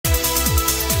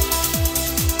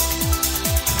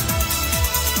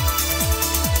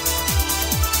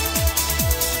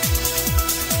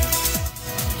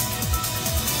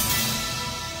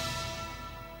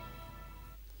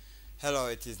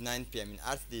it is 9 p.m. in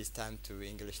RTD. It's time to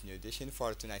English New Edition.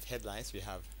 For tonight headlines, we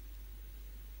have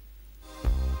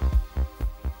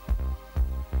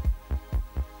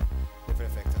the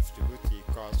prefect of Djibouti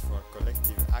calls for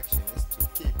collective actions to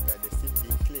keep the city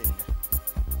clean.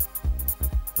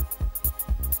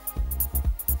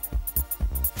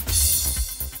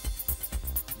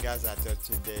 Gaza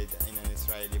 13 dead in an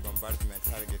Israeli bombardment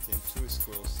targeting 2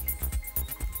 schools.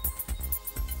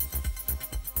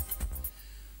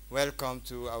 Welcome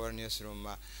to our newsroom.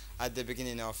 At the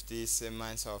beginning of this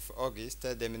month of August,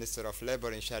 the Minister of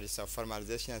Labor in charge of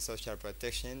Formalization and Social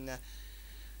Protection,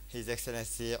 His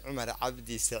Excellency Umar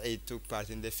Abdi Said, took part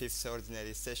in the 5th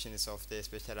ordinary sessions of the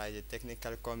Specialized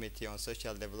Technical Committee on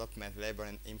Social Development, Labor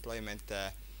and Employment,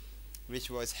 which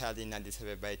was held in Addis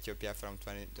Ababa, Ethiopia from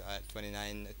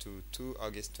 29 to 2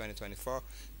 August 2024.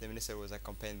 The minister was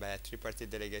accompanied by a tripartite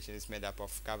delegation made up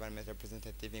of government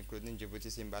representatives, including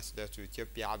Djibouti's ambassador to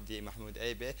Ethiopia, Abdi Mahmoud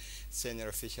Eibe, senior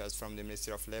officials from the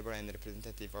Ministry of Labor, and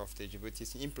representative of the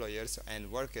Djibouti's Employers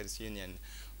and Workers Union.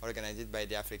 Organized by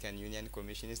the African Union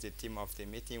Commissioners, the theme of the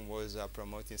meeting was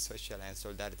promoting social and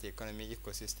solidarity economy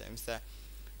ecosystems.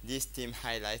 This theme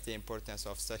highlights the importance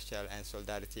of social and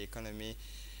solidarity economy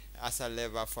as a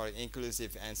lever for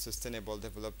inclusive and sustainable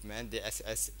development. The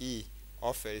SSE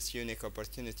offers unique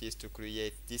opportunities to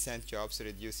create decent jobs,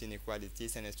 reduce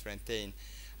inequalities, and strengthen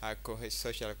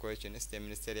social cohesion. The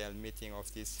ministerial meeting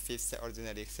of this 5th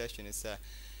ordinary session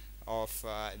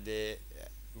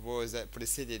was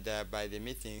preceded by the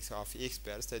meetings of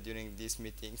experts. During these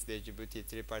meetings, the Djibouti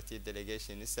tripartite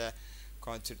delegation is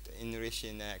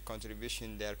enriching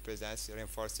contribution. Their presence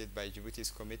reinforced by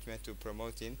Djibouti's commitment to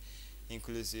promoting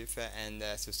inclusive and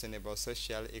sustainable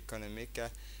social economic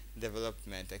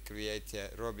development, create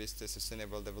robust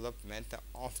sustainable development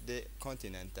of the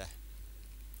continent.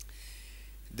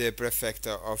 The prefect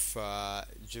of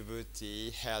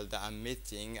Djibouti held a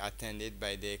meeting attended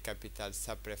by the capital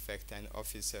sub-prefect and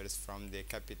officers from the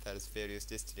capital's various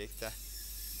districts.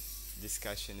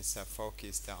 Discussions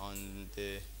focused on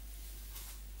the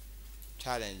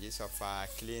challenges of a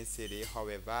clean city.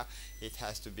 However, it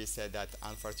has to be said that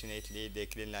unfortunately the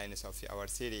cleanliness of our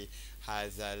city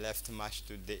has left much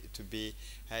to be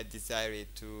desired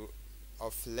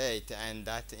of late, and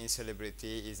that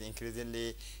insalubrity is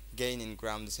increasingly gaining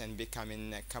grounds and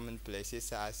becoming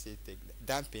commonplaces as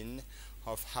dumping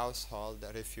of household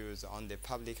refuse on the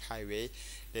public highway,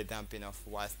 the dumping of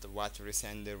wastewater,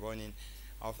 and the running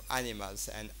of animals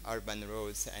and urban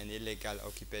roads, and illegal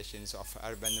occupations of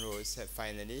urban roads.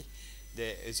 Finally,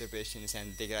 the usurpations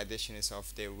and degradations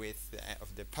of the width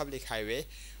of the public highway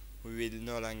will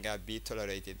no longer be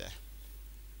tolerated.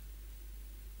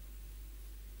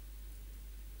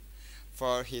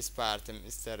 For his part,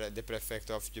 the prefect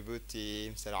of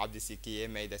Djibouti, Mr. Abdi Sikiye,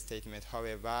 made a statement.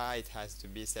 However, it has to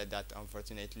be said that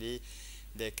unfortunately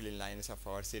the cleanliness of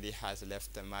our city has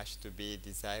left much to be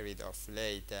desired of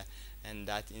late, and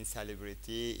that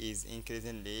insalubrity is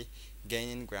increasingly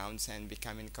gaining grounds and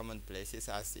becoming commonplaces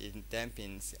as in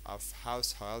dumpings of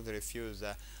household refuse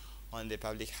on the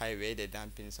public highway, the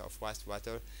dumpings of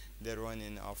wastewater, the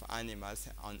running of animals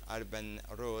on urban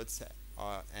roads,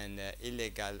 and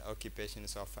illegal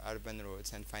occupations of urban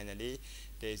roads, and finally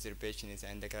the usurpations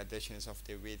and degradations of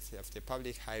the width of the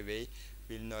public highway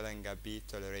will no longer be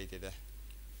tolerated.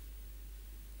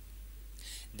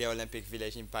 The Olympic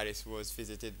Village in Paris was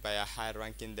visited by a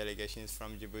high-ranking delegation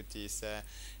from Djibouti's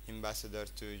ambassador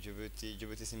to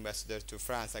Djibouti's ambassador to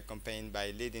France, accompanied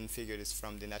by leading figures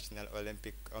from the National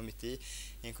Olympic Committee,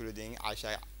 including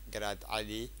Aisha Garad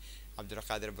Ali.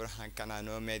 Abdulkader Burhan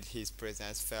Kanano made his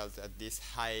presence felt at this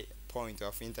high point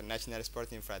of international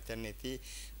sporting fraternity.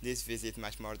 This visit,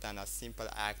 much more than a simple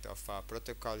act of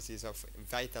protocol, is of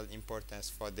vital importance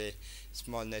for the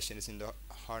small nations in the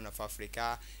Horn of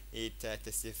Africa. It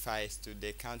testifies to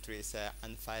the country's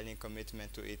unfailing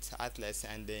commitment to its athletes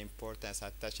and the importance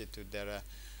attached to their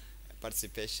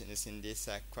participations in these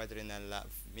quadrennial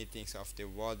meetings of the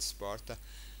world sport.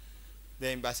 The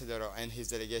ambassador and his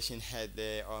delegation had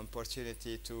the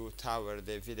opportunity to tour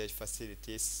the village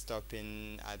facilities,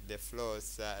 stopping at the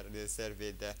floors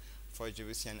reserved for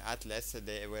Djiboutian athletes.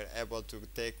 They were able to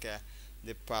take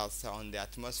the pulse on the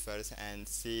atmospheres and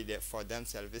see for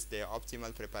themselves the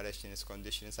optimal preparations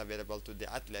conditions available to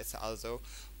the athletes. Although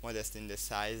modest in the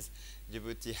size,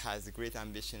 Djibouti has great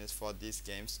ambitions for these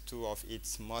games. Two of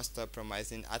its most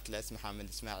promising athletes, Mohamed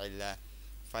Ismail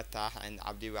Fatah and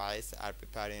Abdi Wais are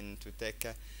preparing to take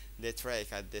the track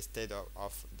at the Stade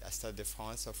de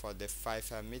France for the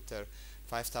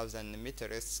 5,000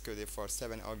 meters scheduled for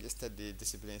 7 August. The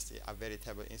discipline is a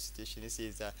veritable institution. This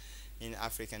is in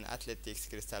African athletics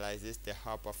crystallizes the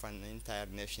hope of an entire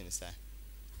nation.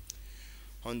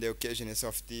 On the occasions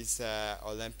of these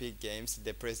Olympic Games,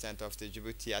 the president of the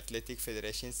Djibouti Athletic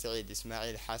Federation, Saeed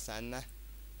Ismail Hassan,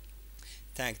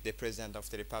 thanked the President of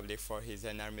the Republic for his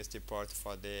enormous support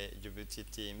for the Djibouti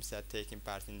teams taking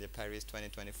part in the Paris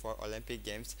 2024 Olympic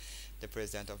Games. The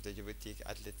President of the Djibouti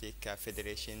Athletic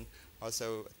Federation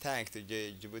also thanked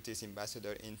Djibouti's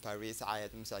ambassador in Paris,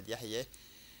 Ayad Moussad Yahye,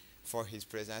 for his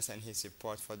presence and his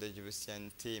support for the Djiboutian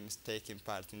teams taking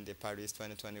part in the Paris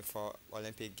 2024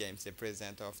 Olympic Games. The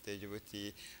President of the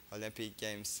Djibouti Olympic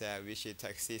Games wishes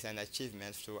success and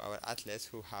achievements to our athletes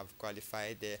who have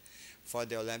qualified for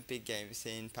the Olympic Games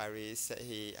in Paris.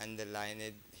 He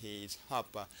underlined his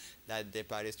hope that the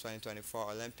Paris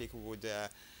 2024 Olympic would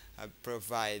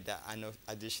provide an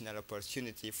additional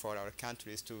opportunity for our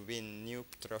countries to win new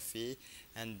trophy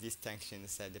and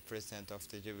distinctions. The President of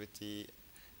the Djibouti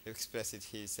expressed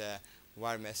his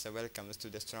warmest welcomes to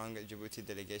the strong Djibouti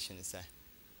delegation.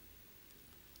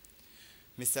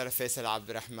 Mr. Faisal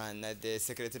Abdurrahman, the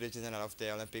Secretary General of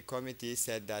the Olympic Committee,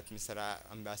 said that Mr.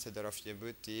 Ambassador of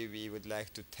Djibouti, we would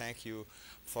like to thank you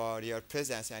for your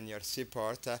presence and your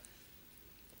support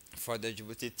for the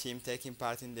Djibouti team taking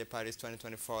part in the Paris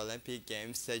 2024 Olympic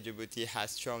Games. Djibouti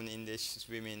has shown in the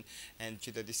swimming and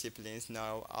judo disciplines.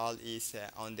 Now all is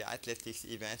on the athletics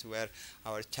event where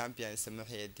our champions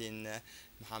Muhyiddin,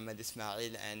 Muhammad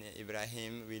Ismail and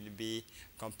Ibrahim will be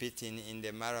competing in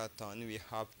the marathon. We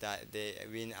hope that they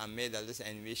win medals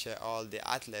and wish all the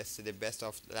athletes the best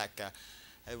of luck.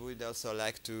 I would also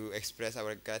like to express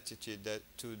our gratitude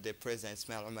to the President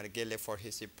Ismail Omar Guelleh for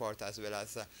his support, as well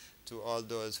as to all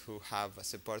those who have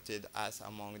supported us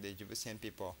among the Djiboutian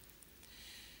people.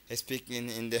 Speaking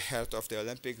in the heart of the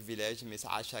Olympic Village, Ms.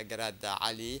 Asha Garad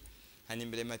Ali, an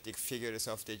emblematic figure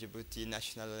of the Djibouti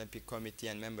National Olympic Committee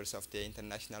and members of the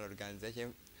International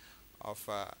Organization of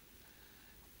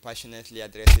passionately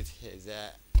addressed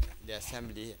the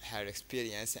Assembly. Her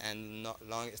experience and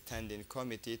long-standing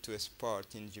committee to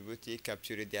sport in Djibouti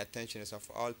captured the attentions of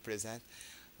all present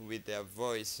with a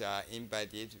voice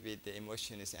embodied with the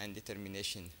emotions and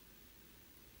determination.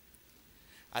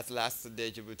 At last,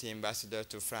 the Djibouti ambassador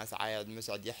to France, Ayad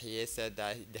Moussad Yahye, said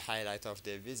that the highlight of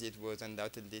the visit was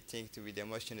undoubtedly linked with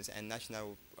emotions and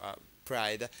national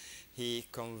pride. He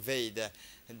conveyed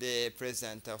the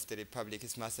President of the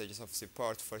Republic's messages of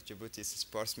support for Djibouti's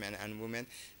sportsmen and women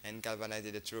and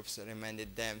galvanized the troops,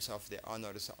 reminded them of the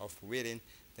honors of wearing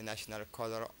the national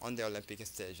color on the Olympic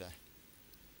stage.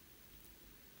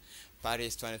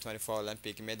 Paris 2024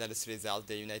 Olympic medals result: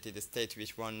 the United States,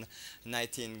 which won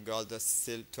 19 gold,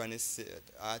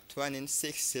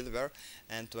 26 silver,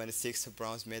 and 26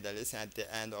 bronze medals at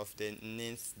the end of the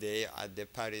 9th day at the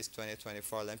Paris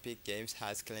 2024 Olympic Games,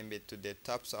 has climbed to the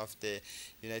tops of the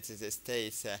United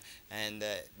States and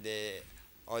the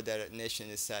other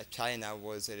nations. China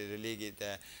was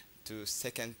relegated to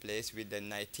second place with the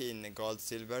 19 gold,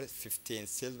 silver, 15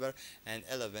 silver, and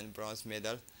 11 bronze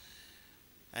medals.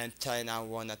 And China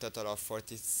won a total of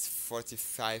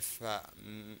 45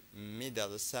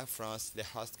 medals. France, the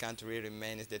host country,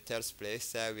 remains the third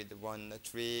place with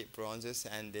 3 bronzes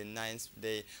and the 9th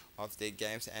day of the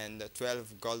games, and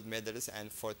 12 gold medals and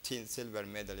 14 silver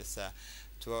medals,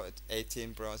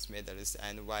 18 bronze medals.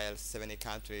 And while 70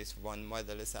 countries won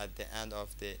medals at the end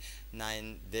of the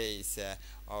 9 days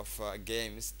of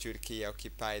games, Turkey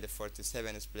occupied the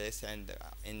 47th place and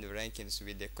in the rankings,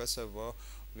 with the Kosovo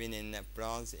winning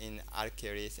bronze in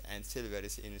archery and silver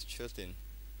in shooting.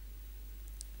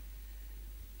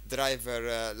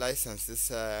 Driver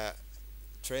licenses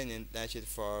training launched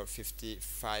for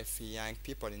 55 young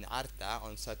people in Arta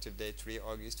on Saturday, 3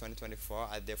 August 2024,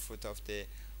 at the foot of the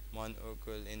Mount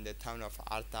Ukul in the town of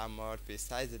Arta, more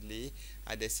precisely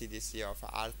at the CDC of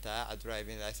Arta. A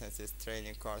driving licenses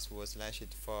training course was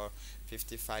launched for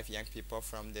 55 young people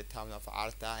from the town of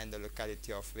Arta and the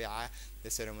locality of Wea. The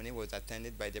ceremony was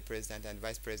attended by the President and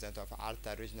Vice President of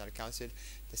Arta Regional Council,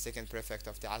 the second prefect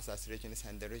of the Alsace regions,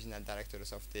 and the regional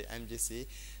directors of the MGC.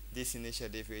 This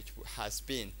initiative, which has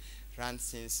been run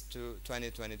since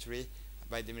 2023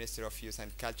 by the Ministry of Youth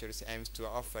and Culture, aims to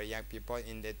offer young people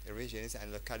in the regions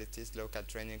and localities local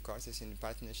training courses in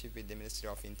partnership with the Ministry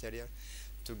of Interior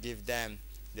to give them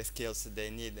the skills they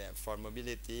need for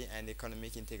mobility and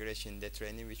economic integration. The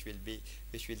training, which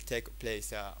will take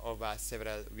place over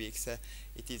several weeks,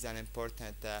 it is an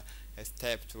important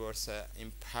step towards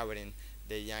empowering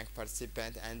the young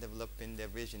participant and developing the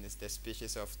regions, the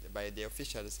species of by the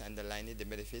officials underlining the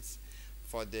benefits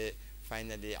for the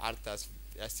finally Artas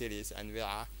series and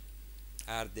WIA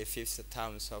are the fifth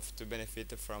towns of to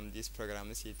benefit from these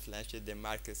programs. It launched the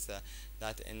markets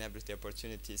that enable the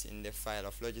opportunities in the field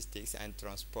of logistics and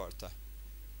transport.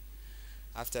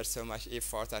 After so much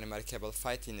effort and remarkable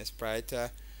fighting spirit,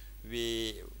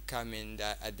 we come in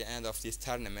at the end of this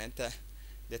tournament.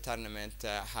 The tournament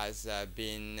has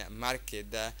been marked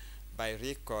by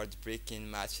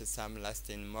record-breaking matches, some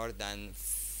lasting more than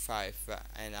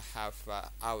 5.5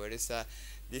 hours.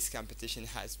 This competition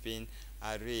has been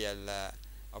a real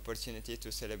opportunity to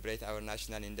celebrate our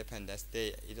national independence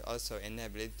day. It also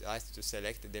enabled us to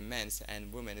select the men's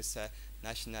and women's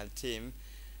national team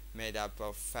made up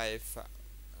of 5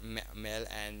 male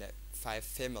and 5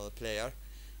 female players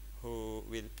who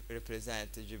will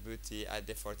represent Djibouti at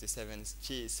the 47th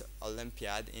Chess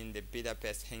Olympiad in the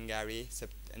Budapest, Hungary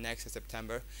next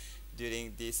September.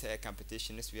 During these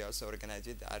competitions, we also organized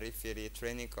a referee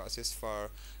training courses for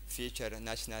future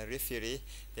national referee.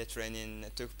 The training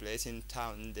took place in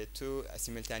town. The two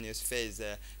simultaneous phase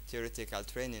theoretical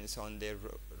trainings on the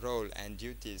role and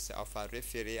duties of a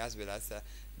referee as well as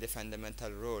the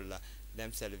fundamental role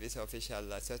themselves.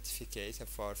 Official certificate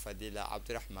for Fadila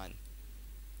Abdurrahman.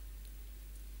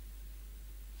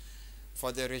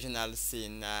 For the regional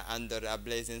scene, under a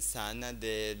blazing sun,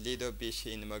 the Lido Beach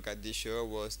in Mogadishu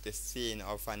was the scene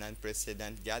of an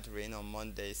unprecedented gathering on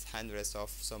Mondays. Hundreds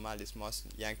of Somalis,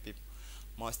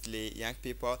 mostly young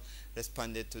people,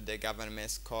 responded to the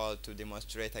government's call to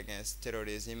demonstrate against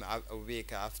terrorism a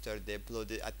week after the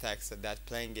bloody attacks that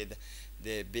plunged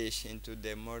the beach into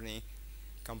the morning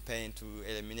campaign to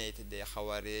eliminate the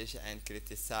Khawarij and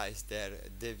criticize their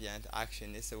deviant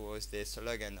actions was the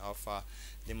slogan of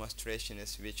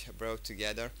demonstrations which brought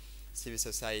together civil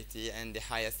society and the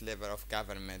highest level of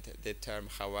government. The term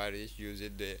Khawarij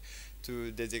used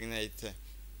to designate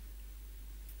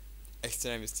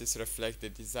extremists reflect the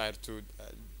desire to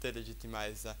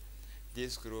delegitimize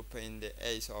this group in the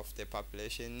eyes of the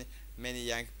population. Many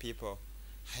young people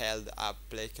held up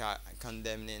placards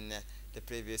condemning the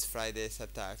previous Friday's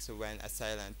attacks when a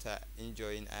silent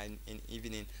enjoying an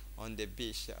evening on the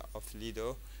beach of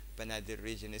Lido, Banadir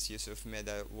region's Yusuf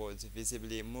Meda was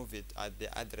visibly moved at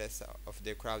the address of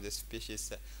the crowd.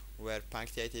 Speeches were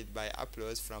punctuated by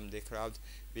applause from the crowd,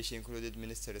 which included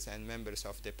ministers and members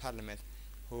of the parliament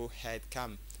who had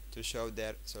come to show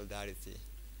their solidarity.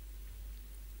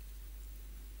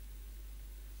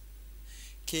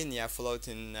 Kenya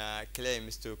floating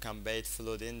claims to combat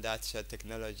flooding that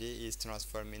technology is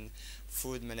transforming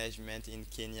food management in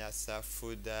Kenya's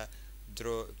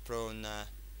food-prone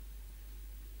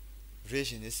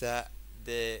regions.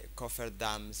 The coffer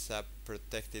dams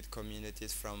protected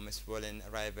communities from swollen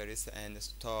rivers and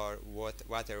store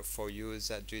water for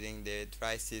use during the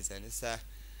dry seasons.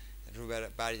 Rubber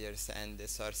barriers and the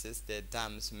sources. The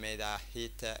dams made a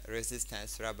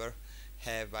heat-resistant rubber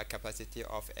have a capacity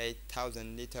of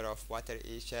 8,000 liters of water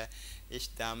each. Each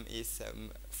dam is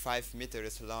 5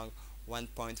 meters long,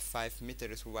 1.5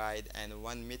 meters wide, and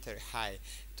 1 meter high.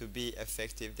 To be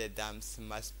effective, the dams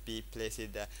must be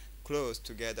placed close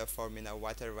together, forming a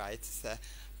water rights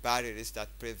barriers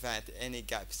that prevent any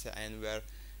gaps, and were,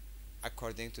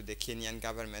 according to the Kenyan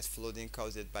government, flooding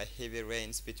caused by heavy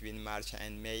rains between March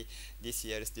and May this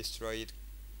year destroyed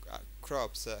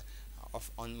crops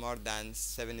on more than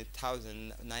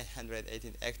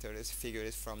 70,918 hectares.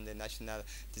 Figures from the National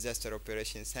Disaster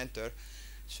Operations Center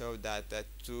show that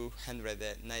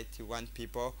 291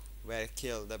 people were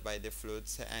killed by the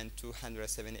floods and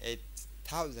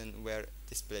 278,000 were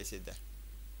displaced.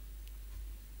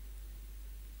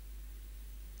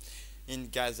 In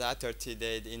Gaza, 30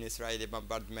 died in Israeli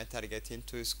bombardment targeting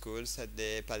 2 schools.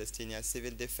 The Palestinian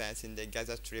Civil Defense in the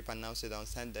Gaza Strip announced on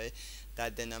Sunday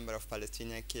that the number of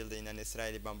Palestinians killed in an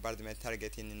Israeli bombardment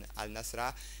targeting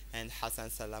Al-Nusra and Hassan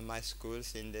Salama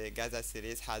schools in the Gaza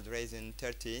series has risen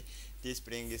 30. This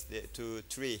brings to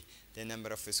 3 the number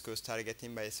of schools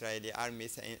targeted by Israeli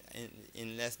armies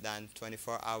in less than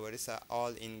 24 hours,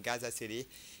 all in Gaza City.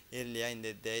 Earlier in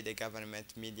the day, the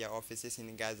government media offices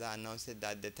in Gaza announced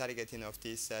that the targeting of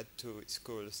these 2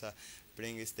 schools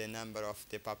brings the number of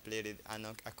the populated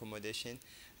accommodation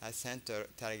center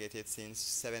targeted since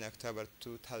 7 October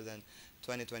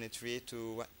 2023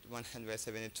 to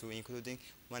 172, including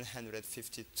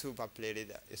 152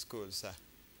 populated schools.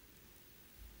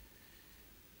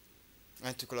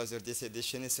 And to close this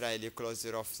edition, Israeli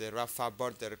closure of the Rafah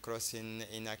border crossing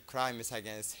in a crimes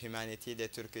against humanity. The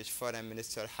Turkish Foreign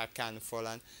Minister Hakan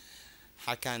Fidan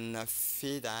Hakan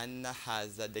Fidan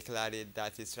has declared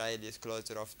that Israel's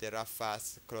closure of the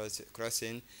Rafah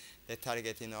crossing, the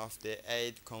targeting of the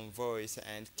aid convoys,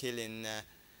 and killing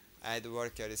aid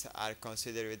workers are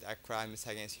considered a crimes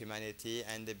against humanity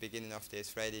and the beginning of the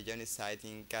Israeli genocide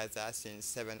in Gaza since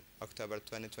 7 October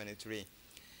 2023.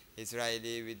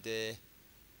 Israeli,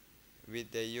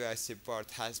 with the US support,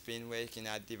 has been waging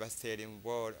a devastating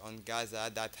war on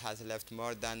Gaza that has left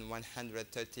more than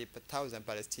 130,000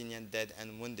 Palestinians dead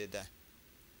and wounded.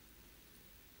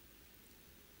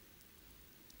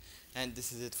 And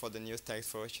this is it for the news. Thanks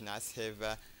for watching us.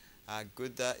 Have a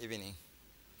good evening.